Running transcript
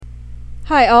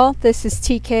Hi all, this is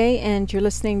TK and you're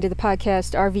listening to the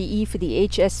podcast RVE for the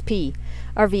HSP,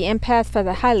 RV Empath for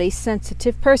the highly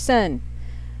sensitive person.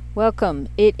 Welcome.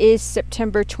 It is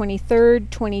September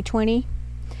 23rd, 2020.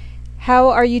 How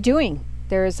are you doing?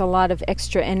 There is a lot of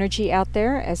extra energy out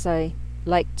there, as I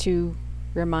like to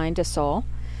remind us all.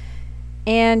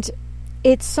 And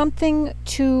it's something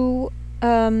to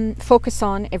focus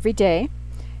on every day,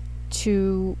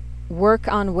 to work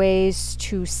on ways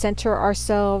to center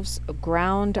ourselves,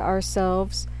 ground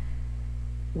ourselves,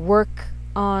 work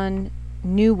on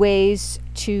new ways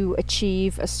to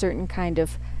achieve a certain kind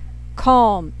of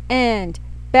calm and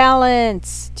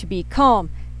balance, to be calm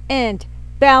and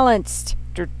balanced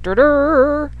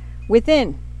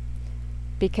within,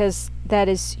 because that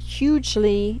is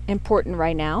hugely important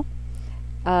right now.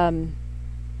 And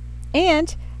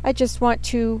I just want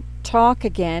to talk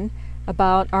again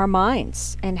about our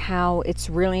minds and how it's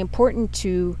really important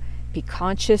to be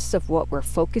conscious of what we're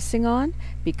focusing on,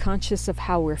 be conscious of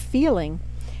how we're feeling,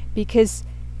 because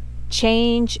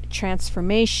change,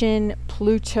 transformation,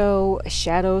 Pluto,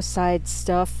 shadow side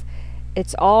stuff,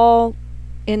 it's all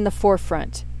in the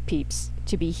forefront, peeps,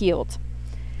 to be healed.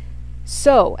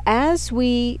 So as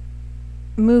we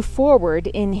move forward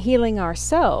in healing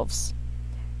ourselves,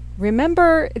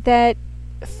 remember that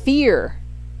fear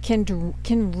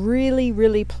can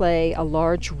really play a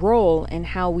large role in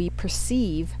how we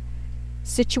perceive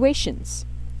situations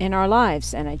in our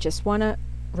lives. And I just want to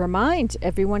remind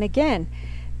everyone again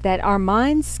that our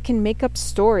minds can make up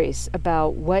stories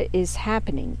about what is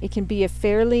happening. It can be a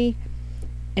fairly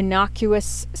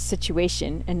innocuous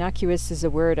situation. Innocuous is a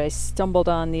word I stumbled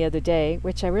on the other day,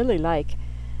 which I really like.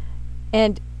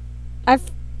 And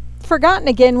I've forgotten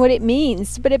again what it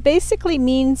means, but it basically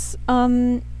means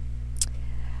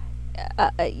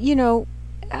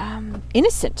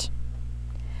innocent.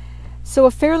 So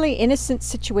a fairly innocent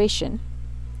situation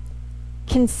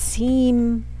can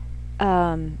seem,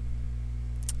 it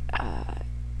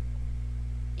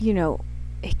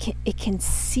can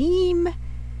seem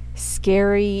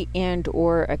scary and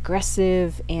or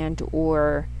aggressive and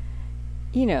or,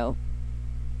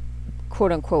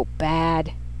 quote unquote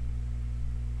bad,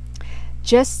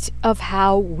 just of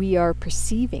how we are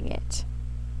perceiving it.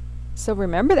 So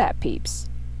remember that, peeps.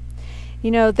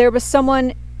 There was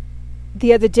someone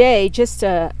the other day, just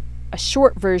a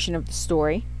short version of the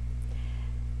story.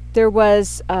 There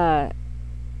was a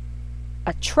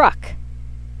truck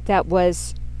that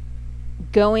was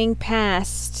going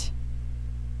past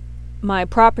my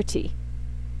property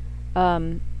that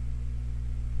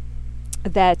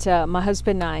my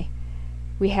husband and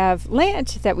we have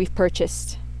land that we've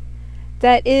purchased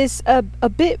that is a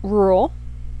bit rural.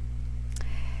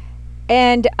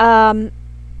 And,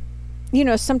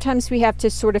 sometimes we have to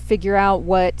sort of figure out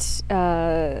what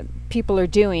people are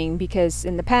doing, because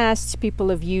in the past, people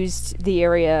have used the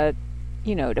area,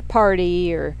 to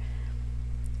party or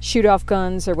shoot off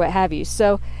guns or what have you.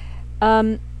 So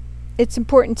it's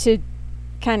important to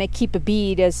kind of keep a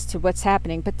bead as to what's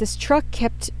happening. But this truck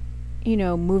kept,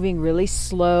 moving really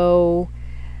slow.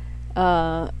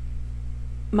 My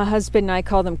husband and I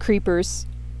call them creepers.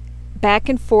 Back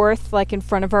and forth, like in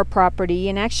front of our property,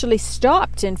 and actually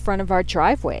stopped in front of our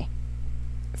driveway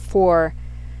for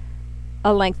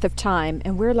a length of time.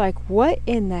 And we're like, what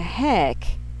in the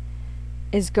heck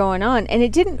is going on? And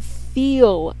it didn't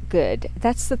feel good.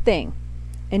 That's the thing.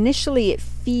 Initially, it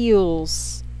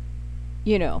feels,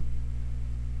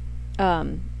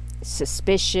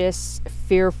 suspicious,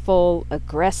 fearful,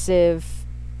 aggressive,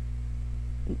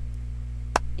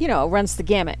 runs the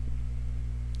gamut.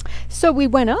 So we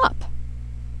went up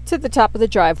to the top of the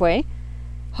driveway,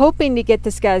 hoping to get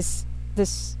this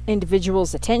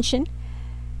individual's attention.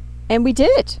 And we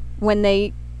did. When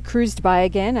they cruised by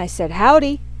again, I said,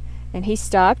 howdy. And he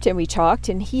stopped and we talked,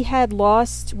 and he had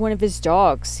lost one of his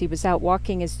dogs. He was out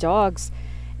walking his dogs,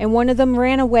 and one of them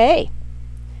ran away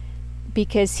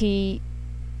because he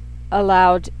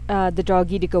allowed the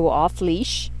doggie to go off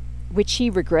leash, which he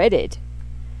regretted.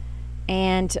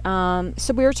 And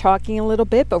so we were talking a little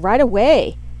bit, but right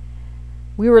away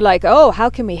we were like, oh, how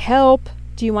can we help?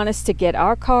 Do you want us to get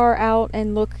our car out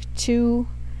and look too?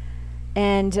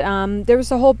 And there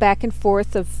was a whole back and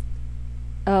forth of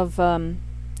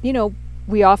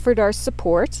we offered our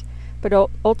support, but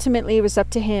ultimately it was up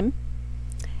to him.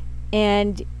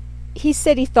 And he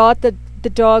said he thought that the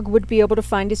dog would be able to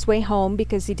find his way home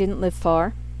because he didn't live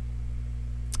far.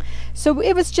 So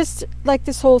it was just like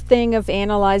this whole thing of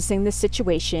analyzing the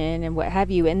situation and what have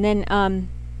you. And then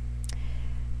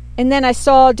I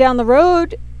saw down the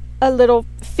road a little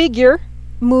figure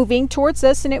moving towards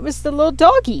us, and it was the little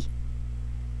doggie.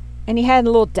 And he had a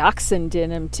little dachshund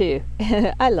in him too.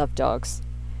 I love dogs.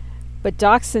 But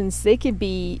dachshunds, they can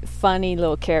be funny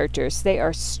little characters. They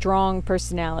are strong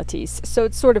personalities. So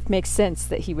it sort of makes sense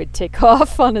that he would take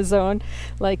off on his own,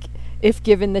 like if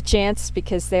given the chance,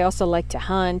 because they also like to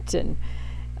hunt and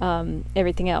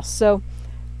everything else. So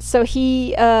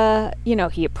he,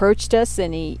 he approached us,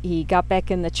 and he got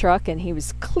back in the truck, and he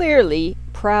was clearly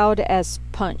proud as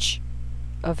punch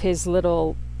of his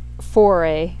little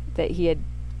foray that he had,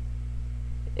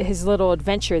 his little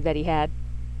adventure that he had.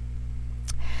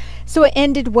 So it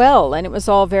ended well, and it was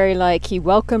all very like, he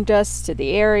welcomed us to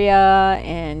the area,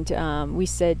 and we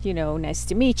said, nice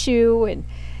to meet you, and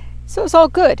so it was all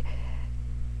good.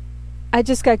 I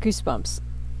just got goosebumps,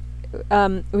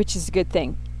 which is a good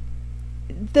thing.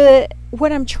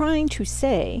 What I'm trying to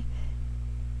say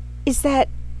is that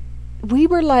we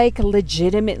were like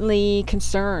legitimately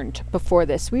concerned before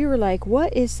this. We were like,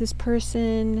 what is this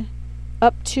person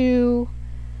up to?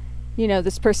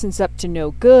 This person's up to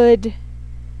no good.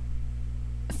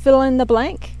 Fill in the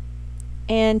blank.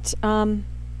 And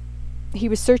he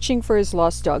was searching for his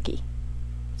lost doggie.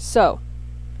 So,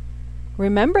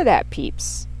 remember that,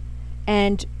 peeps.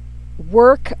 And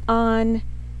work on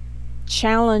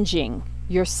challenging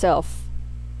yourself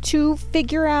to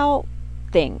figure out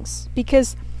things.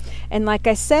 Because, and like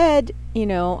I said,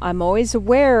 I'm always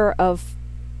aware of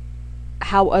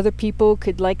how other people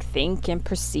could like think and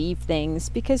perceive things.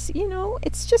 Because,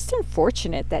 it's just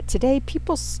unfortunate that today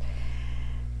people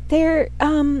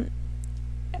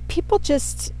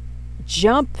just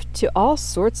jump to all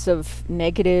sorts of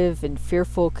negative and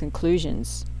fearful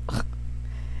conclusions.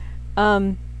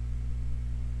 I'm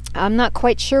not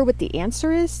quite sure what the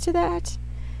answer is to that,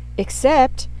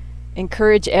 except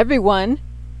encourage everyone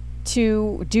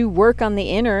to do work on the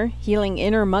inner, healing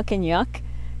inner muck and yuck,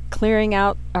 clearing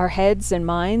out our heads and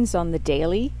minds on the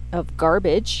daily of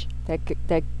garbage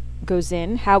that goes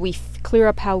in, how we clear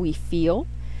up how we feel.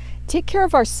 Take care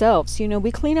of ourselves.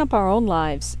 We clean up our own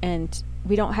lives, and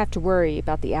we don't have to worry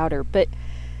about the outer. But,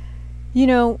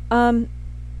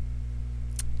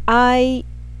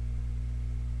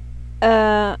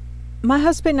 my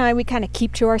husband and I, we kind of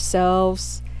keep to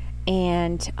ourselves,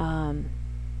 and,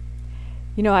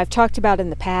 I've talked about in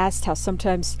the past how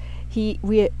sometimes he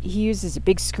uses a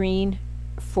big screen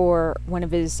for one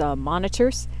of his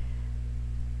monitors,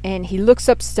 and he looks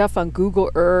up stuff on Google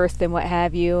Earth and what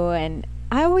have you, and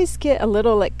I always get a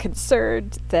little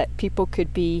concerned that people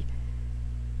could be,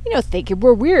 thinking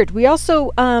we're weird. We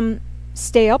also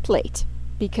stay up late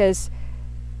because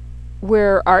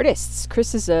we're artists.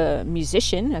 Chris is a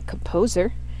musician, a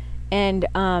composer, and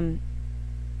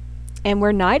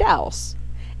we're night owls.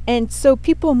 And so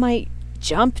people might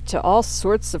jump to all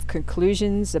sorts of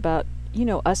conclusions about,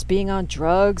 us being on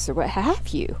drugs or what have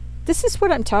you. This is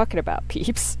what I'm talking about,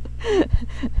 peeps.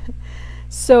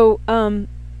 So,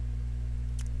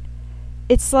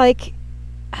 it's like,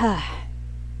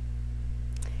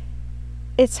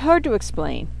 it's hard to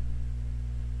explain.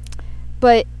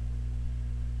 But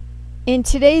in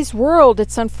today's world,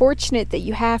 it's unfortunate that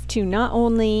you have to not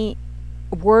only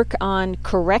work on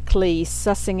correctly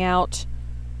sussing out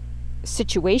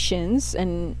situations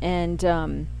and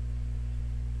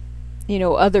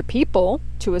other people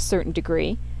to a certain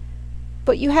degree,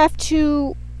 but you have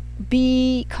to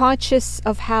be conscious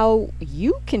of how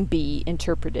you can be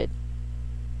interpreted.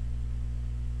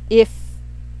 If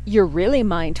you're really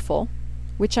mindful,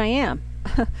 which I am.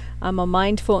 I'm a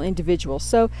mindful individual.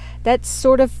 So that's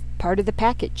sort of part of the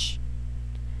package.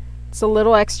 It's a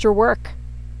little extra work.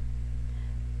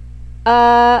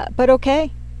 But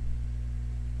okay.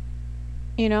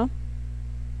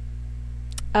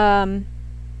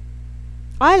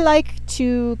 I like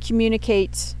to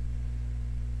communicate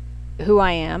who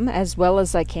I am as well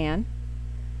as I can.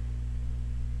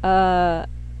 I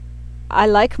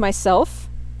like myself.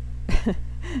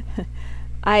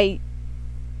 I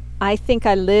think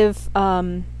I live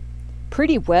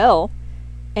pretty well,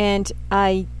 and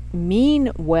I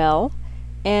mean well,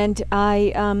 and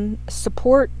I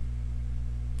support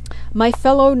my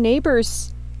fellow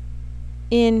neighbors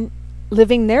in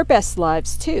living their best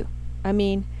lives too. I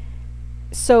mean,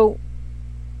 so,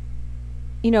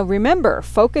 remember,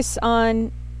 focus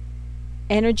on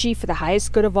energy for the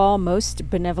highest good of all, most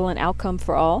benevolent outcome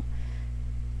for all,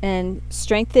 and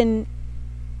strengthen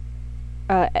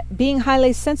being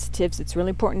highly sensitive. It's really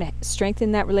important to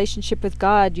strengthen that relationship with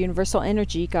God, universal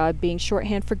energy, God being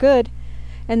shorthand for good.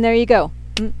 And there you go.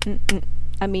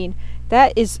 I mean,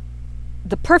 that is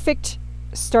the perfect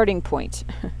starting point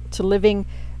to living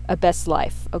a best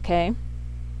life, okay?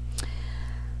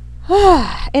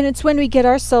 And it's when we get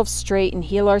ourselves straight and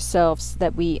heal ourselves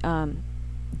that we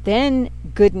then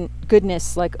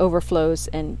goodness like overflows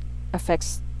and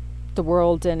affects the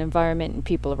world and environment and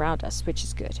people around us, which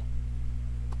is good.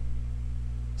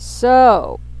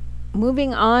 So,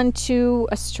 moving on to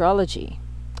astrology.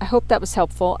 I hope that was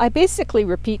helpful. I basically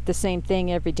repeat the same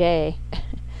thing every day.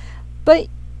 But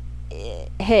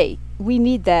hey, we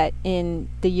need that in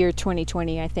the year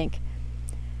 2020, I think.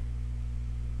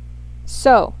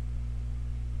 So,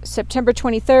 September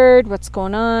 23rd, what's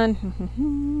going on?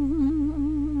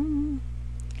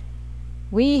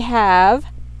 We have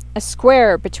a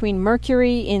square between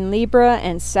Mercury in Libra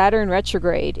and Saturn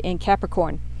retrograde in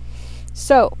Capricorn.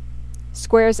 So,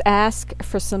 squares ask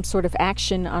for some sort of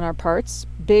action on our parts,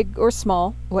 big or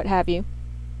small, what have you,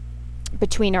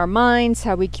 between our minds,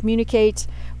 how we communicate,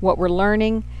 what we're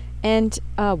learning, and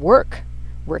work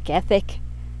ethic,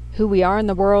 who we are in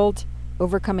the world,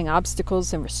 overcoming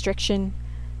obstacles and restriction,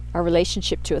 our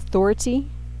relationship to authority,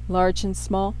 large and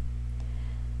small.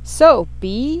 So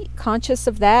be conscious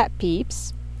of that,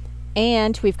 peeps.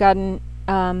 And we've got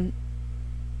an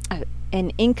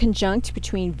inconjunct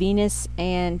between Venus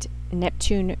and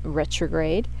Neptune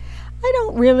retrograde. I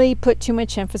don't really put too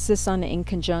much emphasis on the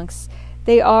inconjuncts.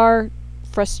 They are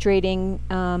frustrating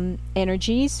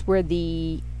energies where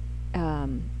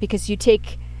because you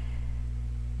take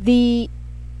the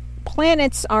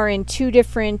planets are in two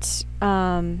different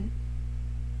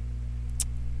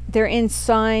they're in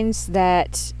signs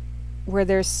that where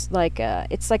there's like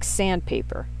it's like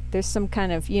sandpaper. There's some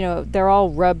kind of, they're all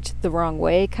rubbed the wrong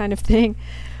way kind of thing.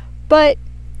 But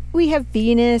we have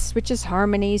Venus, which is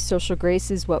harmony, social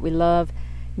graces, what we love.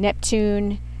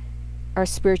 Neptune, our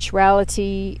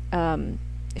spirituality,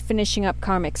 finishing up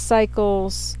karmic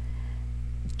cycles,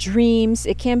 dreams.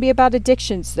 It can be about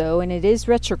addictions, though, and it is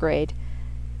retrograde.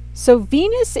 So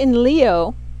Venus in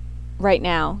Leo right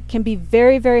now can be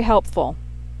very, very helpful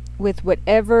with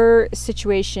whatever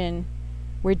situation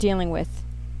we're dealing with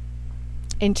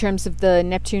in terms of the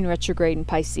Neptune retrograde in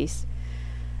Pisces.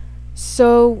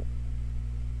 So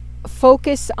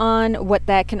focus on what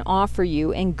that can offer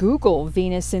you and Google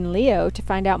Venus in Leo to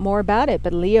find out more about it.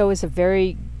 But Leo is a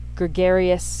very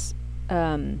gregarious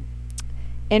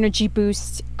energy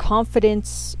boost,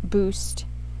 confidence boost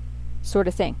sort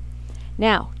of thing.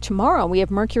 Now, tomorrow we have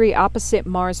Mercury opposite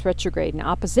Mars retrograde, and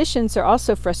oppositions are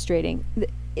also frustrating.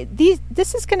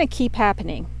 This is going to keep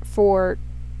happening for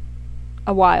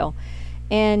a while.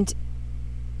 And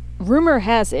rumor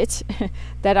has it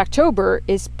that October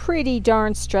is pretty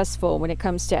darn stressful when it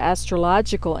comes to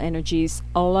astrological energies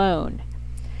alone.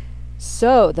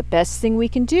 So the best thing we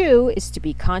can do is to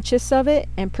be conscious of it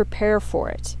and prepare for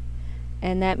it.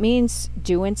 And that means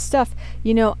doing stuff.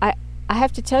 I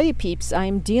have to tell you, peeps, I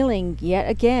am dealing yet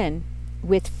again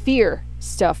with fear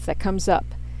stuff that comes up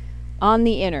on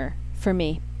the inner for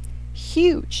me.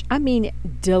 Huge. I mean,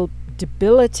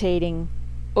 debilitating,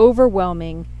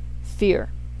 overwhelming fear.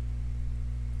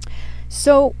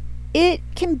 So it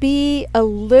can be a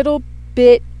little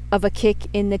bit of a kick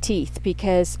in the teeth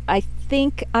because I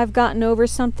think I've gotten over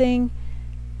something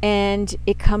and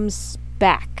it comes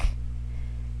back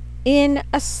in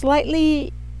a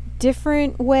slightly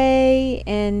different way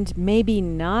and maybe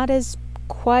not as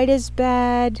quite as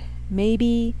bad,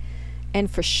 maybe, and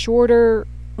for shorter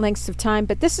lengths of time.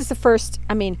 But this is the first,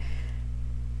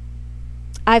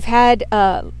 I've had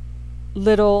my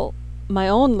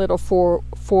own little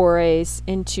forays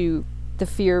into the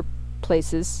fear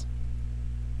places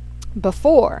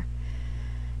before.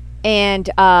 And,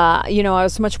 I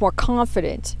was much more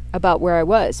confident about where I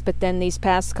was. But then these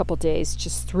past couple days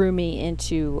just threw me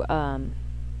into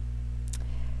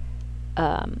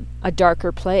a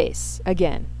darker place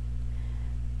again.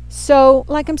 So,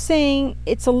 like I'm saying,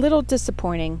 it's a little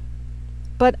disappointing.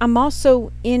 But I'm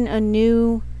also in a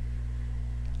new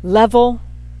level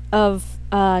of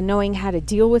knowing how to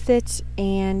deal with it.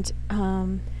 And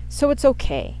so it's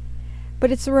okay.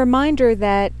 But it's a reminder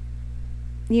that,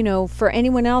 for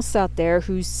anyone else out there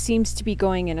who seems to be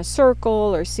going in a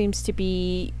circle or seems to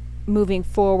be moving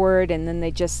forward and then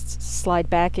they just slide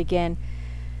back again,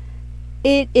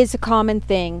 it is a common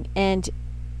thing. And,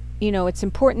 it's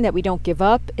important that we don't give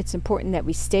up. It's important that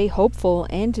we stay hopeful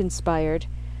and inspired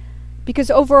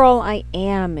because overall I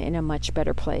am in a much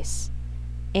better place.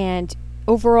 And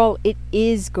overall it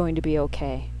is going to be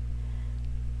okay.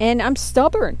 And I'm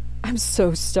stubborn. I'm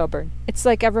so stubborn. It's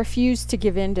like I refuse to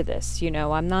give in to this.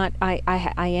 I'm not, I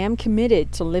am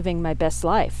committed to living my best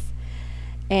life.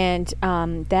 And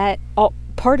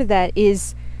part of that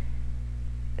is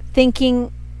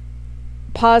thinking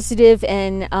positive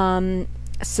and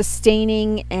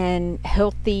sustaining and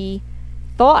healthy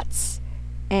thoughts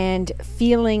and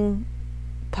feeling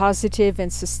positive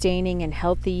and sustaining and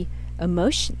healthy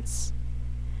emotions.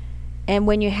 And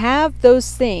when you have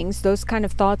those things, those kind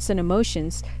of thoughts and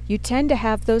emotions, you tend to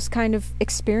have those kind of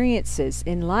experiences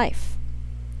in life.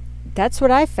 That's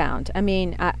what I found. I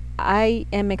mean, I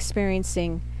am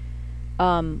experiencing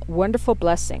wonderful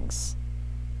blessings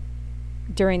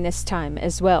during this time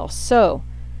as well. So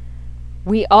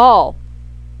we all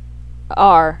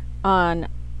are on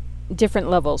different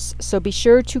levels. So be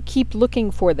sure to keep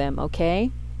looking for them,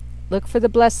 okay? Look for the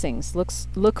blessings.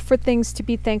 Look for things to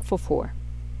be thankful for.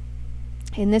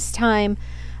 In this time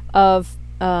of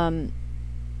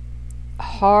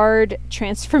hard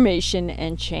transformation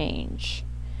and change.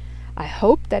 I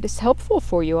hope that is helpful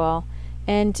for you all.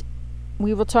 And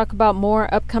we will talk about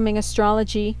more upcoming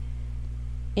astrology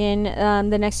in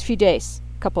the next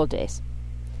couple of days.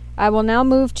 I will now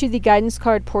move to the guidance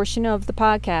card portion of the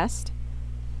podcast.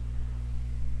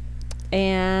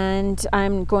 And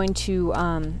I'm going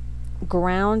to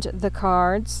ground the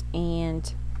cards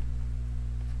and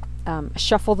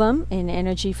shuffle them in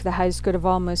energy for the highest good of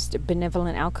all, most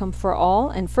benevolent outcome for all.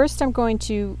 And first I'm going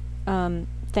to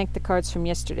thank the cards from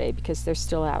yesterday because they're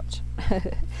still out.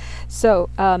 So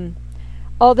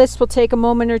all this will take a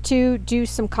moment or two. Do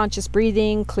some conscious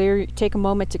breathing, take a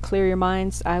moment to clear your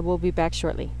minds. I will be back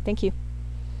shortly. Thank you.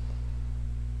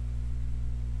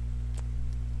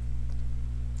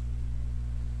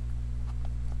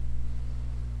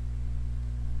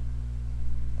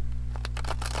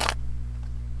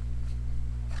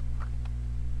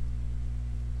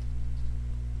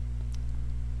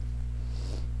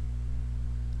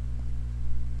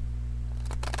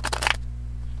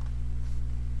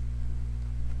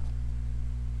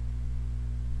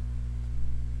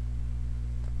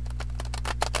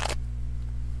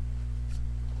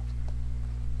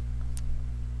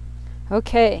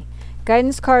 Okay,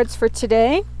 guidance cards for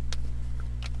today.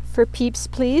 For peeps,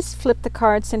 please flip the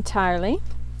cards entirely.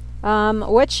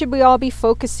 What should we all be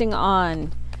focusing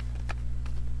on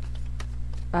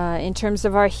in terms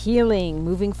of our healing,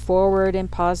 moving forward in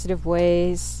positive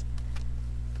ways?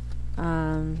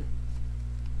 You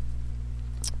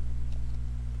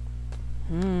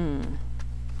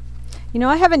know,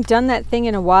 I haven't done that thing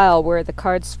in a while where the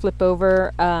cards flip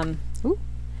over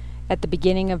at the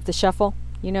beginning of the shuffle.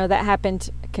 You know, that happened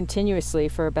continuously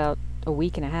for about a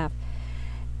week and a half.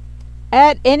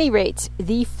 At any rate,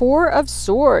 the Four of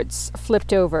Swords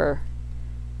flipped over,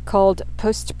 called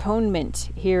postponement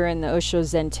here in the Osho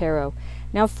Zen Tarot.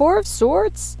 Now, Four of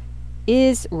Swords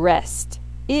is rest.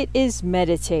 It is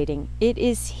meditating. It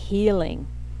is healing.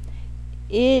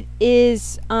 It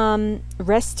is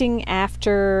resting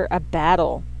after a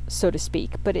battle, so to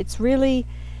speak. But it's really,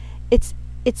 it's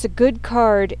a good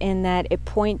card in that it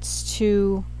points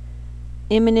to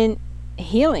imminent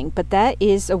healing, but that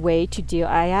is a way to deal.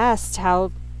 I asked,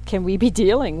 how can we be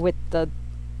dealing with the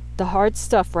hard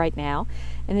stuff right now?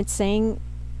 And it's saying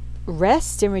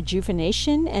rest and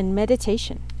rejuvenation and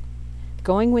meditation,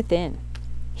 going within,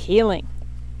 healing.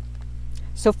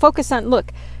 So focus on,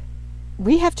 look,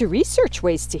 we have to research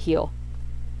ways to heal.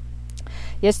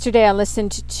 Yesterday I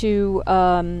listened to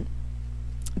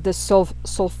the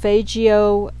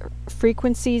solfeggio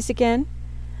frequencies again.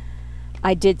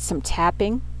 I did some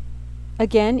tapping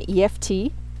again,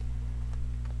 EFT.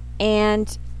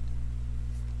 And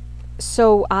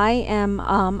so I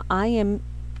am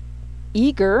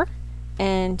eager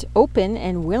and open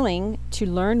and willing to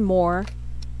learn more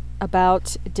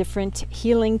about different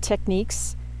healing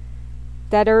techniques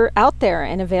that are out there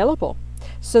and available.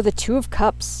 So the Two of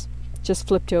Cups just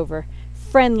flipped over.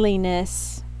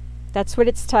 Friendliness. That's what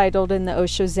it's titled in the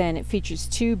Osho Zen. It features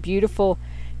two beautiful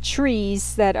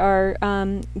trees that are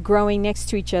growing next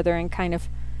to each other and kind of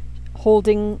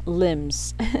holding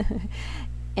limbs.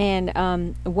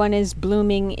 And one is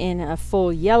blooming in a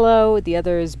full yellow, the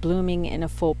other is blooming in a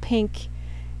full pink.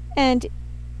 And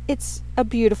it's a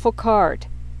beautiful card.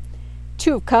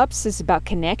 Two of Cups is about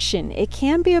connection. It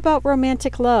can be about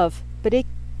romantic love, but it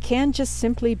can just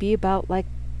simply be about like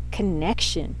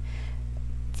connection.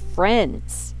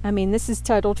 Friends. I mean, this is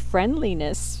titled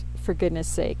friendliness, for goodness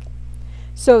sake.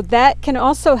 So that can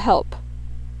also help.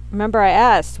 Remember, I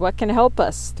asked, what can help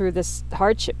us through this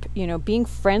hardship? You know, being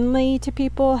friendly to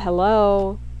people.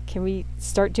 Hello. Can we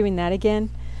start doing that again?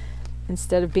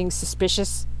 Instead of being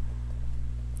suspicious?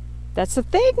 That's the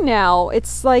thing now.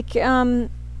 It's like, oh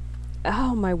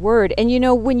my word. And you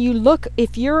know, when you look,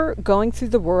 if you're going through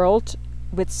the world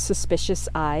with suspicious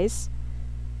eyes,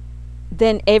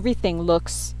 then everything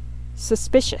looks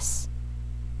suspicious.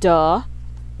 Duh.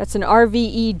 That's an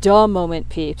RVE duh moment,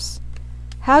 peeps.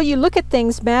 How you look at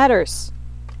things matters.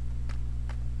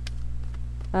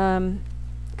 Because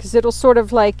Because it'll sort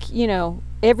of like,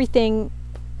 everything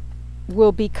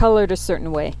will be colored a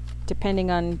certain way depending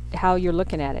on how you're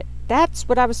looking at it. That's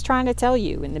what I was trying to tell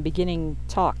you in the beginning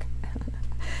talk.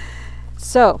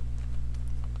 So,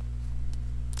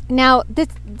 now,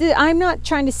 I'm not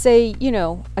trying to say,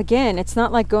 again, it's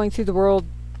not like going through the world,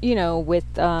 with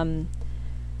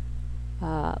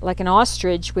like an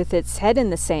ostrich with its head in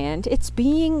the sand. It's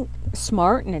being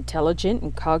smart and intelligent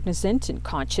and cognizant and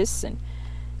conscious and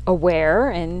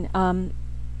aware, and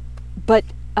but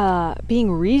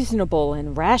being reasonable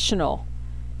and rational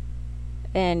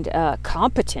and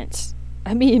competent.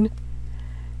 I mean,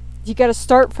 you got to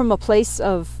start from a place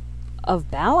of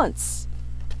balance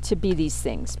to be these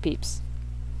things, peeps.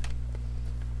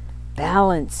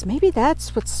 Balance. Maybe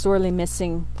that's what's sorely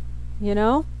missing,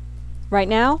 right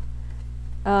now.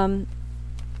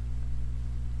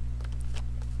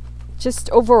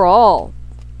 Just overall,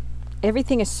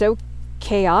 everything is so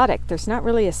chaotic. There's not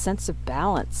really a sense of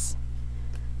balance.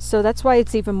 So that's why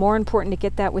it's even more important to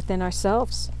get that within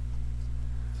ourselves.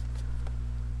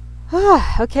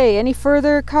 Okay, any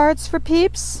further cards for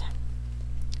peeps?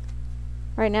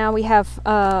 Right now we have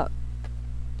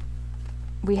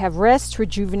rest,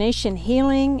 rejuvenation,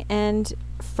 healing, and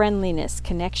friendliness,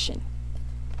 connection.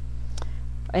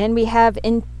 And we have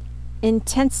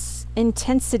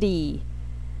intensity,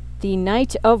 the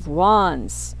Knight of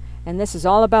Wands. And this is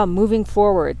all about moving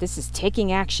forward. This is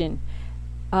taking action.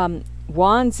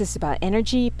 Wands is about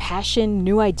energy, passion,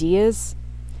 new ideas.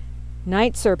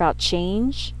 Knights are about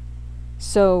change.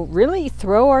 So really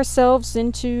throw ourselves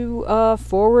into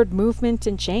forward movement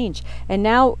and change. And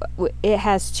now it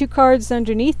has 2 cards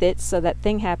underneath it. So that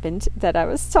thing happened that I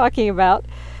was talking about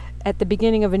at the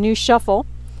beginning of a new shuffle.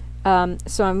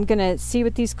 So I'm going to see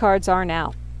what these cards are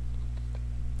now.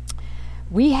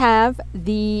 We have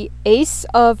the Ace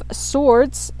of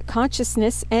Swords,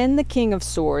 consciousness, and the King of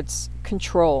Swords,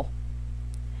 control.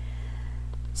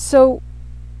 So,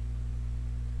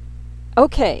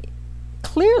 okay,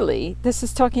 clearly this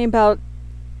is talking about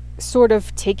sort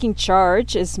of taking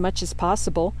charge as much as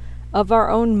possible of our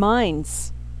own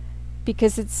minds,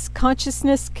 because it's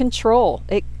consciousness control.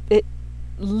 It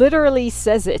literally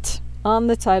says it on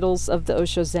the titles of the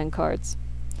Osho Zen cards.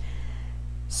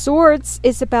 Swords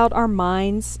is about our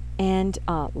minds and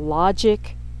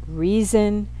logic,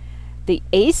 reason. The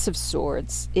Ace of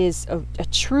Swords is a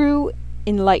true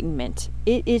enlightenment.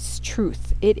 It is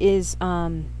truth. It is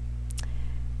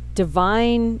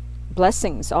divine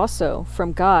blessings also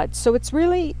from God. So it's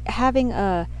really having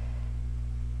a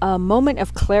moment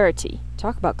of clarity.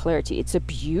 Talk about clarity. It's a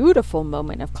beautiful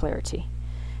moment of clarity.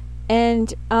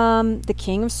 And the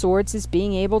King of Swords is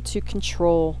being able to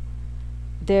control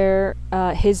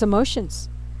his emotions.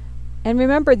 And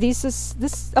remember,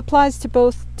 this applies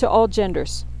to all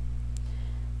genders.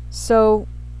 So,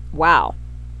 wow.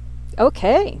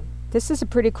 Okay, this is a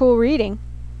pretty cool reading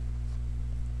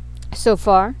so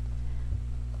far.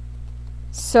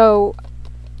 So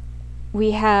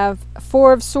we have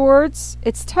 4 of Swords.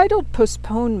 It's titled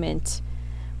Postponement,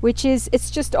 which is,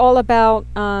 it's just all about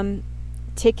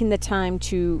taking the time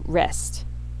to rest,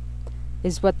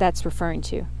 is what that's referring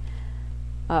to.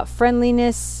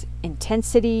 Friendliness,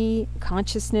 intensity,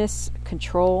 consciousness,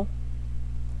 control.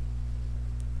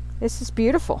 This is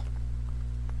beautiful.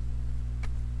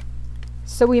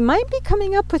 So we might be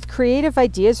coming up with creative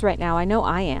ideas right now. I know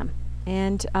I am.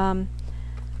 And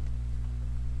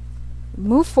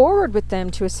move forward with them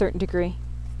to a certain degree.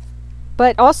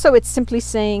 But also it's simply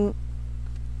saying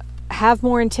have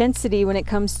more intensity when it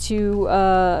comes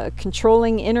to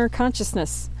controlling inner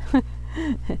consciousness.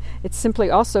 It's simply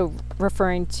also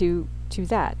referring to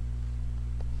that.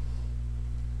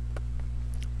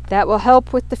 That will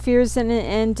help with the fears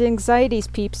and anxieties,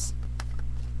 peeps.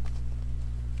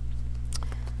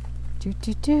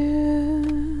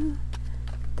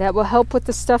 That will help with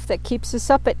the stuff that keeps us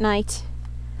up at night.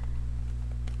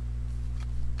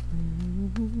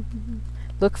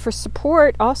 Look for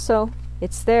support also.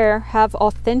 It's there. Have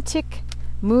authentic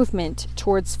movement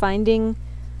towards finding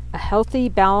a healthy,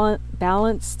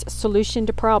 balanced solution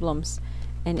to problems,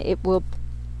 and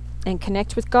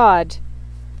connect with God,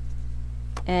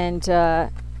 and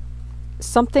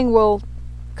something will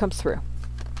come through.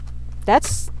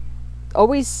 That's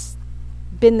always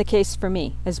been the case for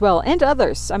me as well, and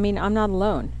others. I mean, I'm not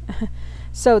alone.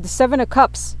 So the 7 of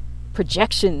Cups,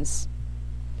 projections,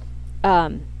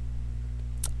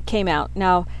 came out.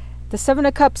 Now, the 7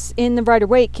 of Cups in the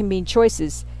Rider-Waite can mean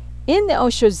choices. In the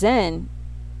Osho Zen,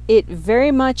 it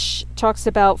very much talks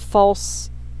about false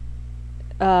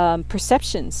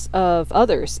perceptions of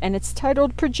others, and it's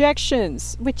titled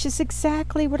Projections, which is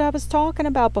exactly what I was talking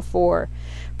about before.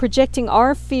 projecting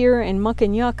our fear and muck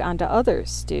and yuck onto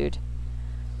others, dude.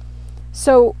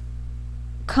 So,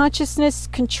 consciousness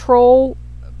control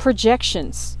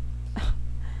projections.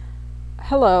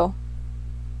 Hello.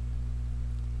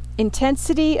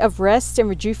 Intensity of rest and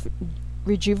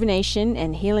rejuvenation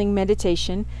and healing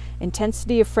meditation,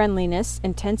 intensity of friendliness,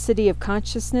 intensity of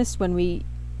consciousness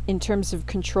in terms of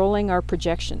controlling our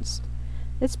projections.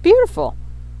 It's beautiful.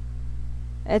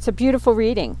 It's a beautiful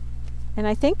reading. And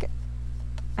I think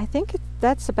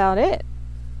that's about it.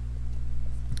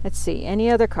 Let's see, any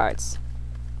other cards?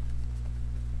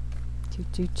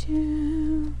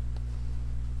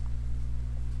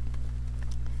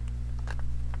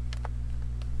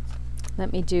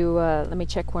 Let me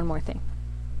check one more thing.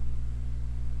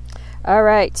 All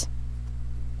right.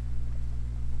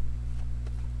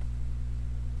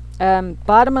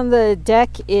 Bottom of the deck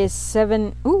is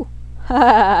 7. Ooh.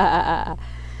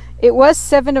 It was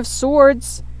 7 of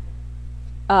Swords,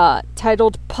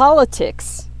 titled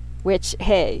Politics, which,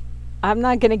 hey, I'm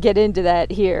not going to get into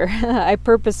that here. I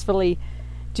purposefully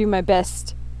do my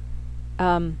best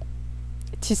to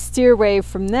steer away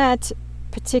from that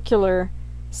particular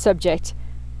subject.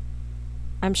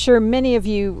 I'm sure many of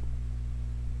you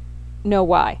know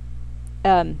why.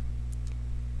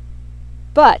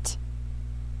 But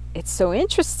it's so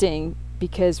interesting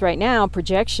because right now,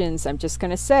 projections, I'm just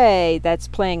going to say, that's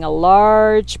playing a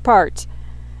large part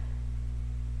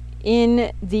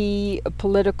in the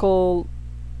political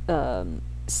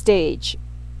stage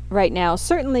right now,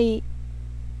 certainly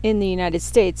in the United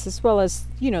States as well as,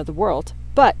 the world.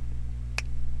 But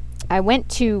I went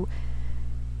to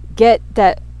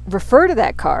refer to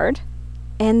that card,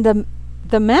 and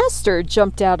the master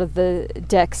jumped out of the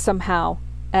deck somehow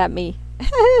at me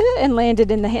and landed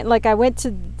in the hand. Like I went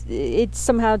to it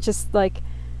somehow, just like,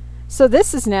 so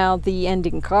this is now the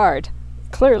ending card,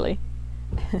 clearly.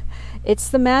 It's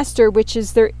the master, which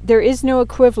is there is no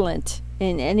equivalent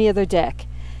in any other deck,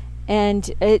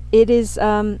 and it is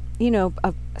a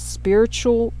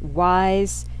spiritual,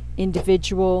 wise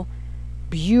individual,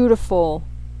 beautiful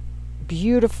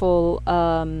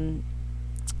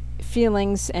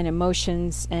feelings and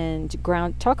emotions, and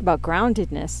talk about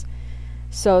groundedness.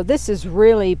 So this is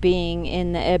really being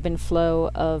in the ebb and flow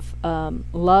of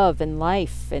love and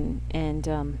life, and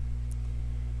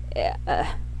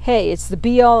hey, it's the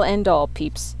be all end all,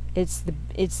 peeps. It's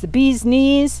the bee's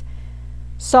knees,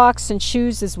 socks, and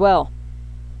shoes as well.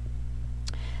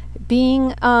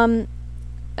 Being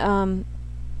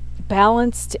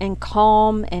balanced and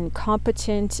calm and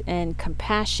competent and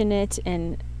compassionate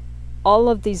and all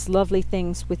of these lovely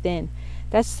things within.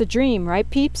 That's the dream, right,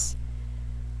 peeps?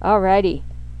 Alrighty.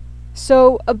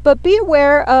 So, but be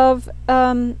aware of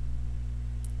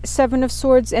Seven of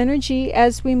Swords energy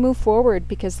as we move forward,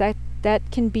 because that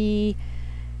can be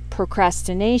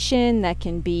procrastination, that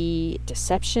can be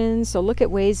deception. So look at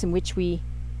ways in which we,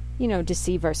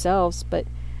 deceive ourselves. But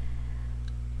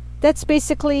that's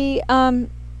basically,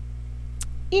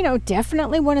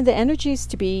 definitely one of the energies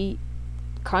to be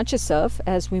conscious of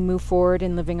as we move forward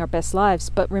in living our best lives.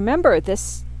 But remember,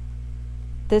 the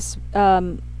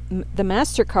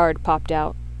Master card popped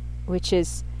out, which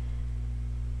is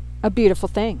a beautiful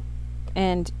thing.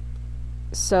 And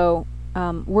so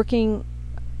working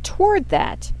toward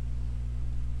that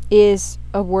is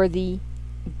a worthy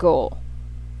goal.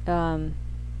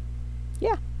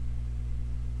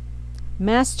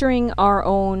 Mastering our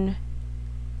own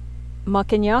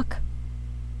muck and yuck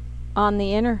on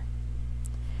the inner.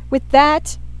 With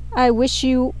that, I wish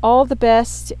you all the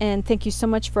best, and thank you so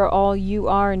much for all you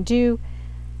are and do.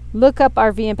 Look up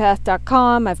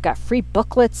rvempath.com. I've got free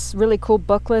booklets, really cool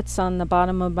booklets on the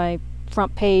bottom of my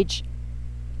front page.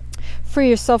 Free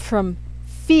yourself from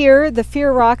fear, the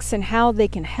fear rocks and how they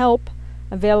can help.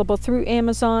 Available through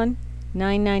Amazon,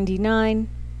 $9.99.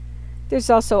 There's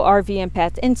also RV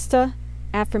Empath Insta,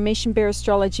 Affirmation Bear,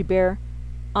 Astrology Bear,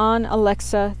 on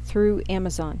Alexa through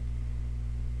Amazon.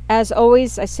 As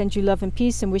always, I send you love and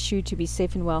peace and wish you to be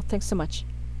safe and well. Thanks so much.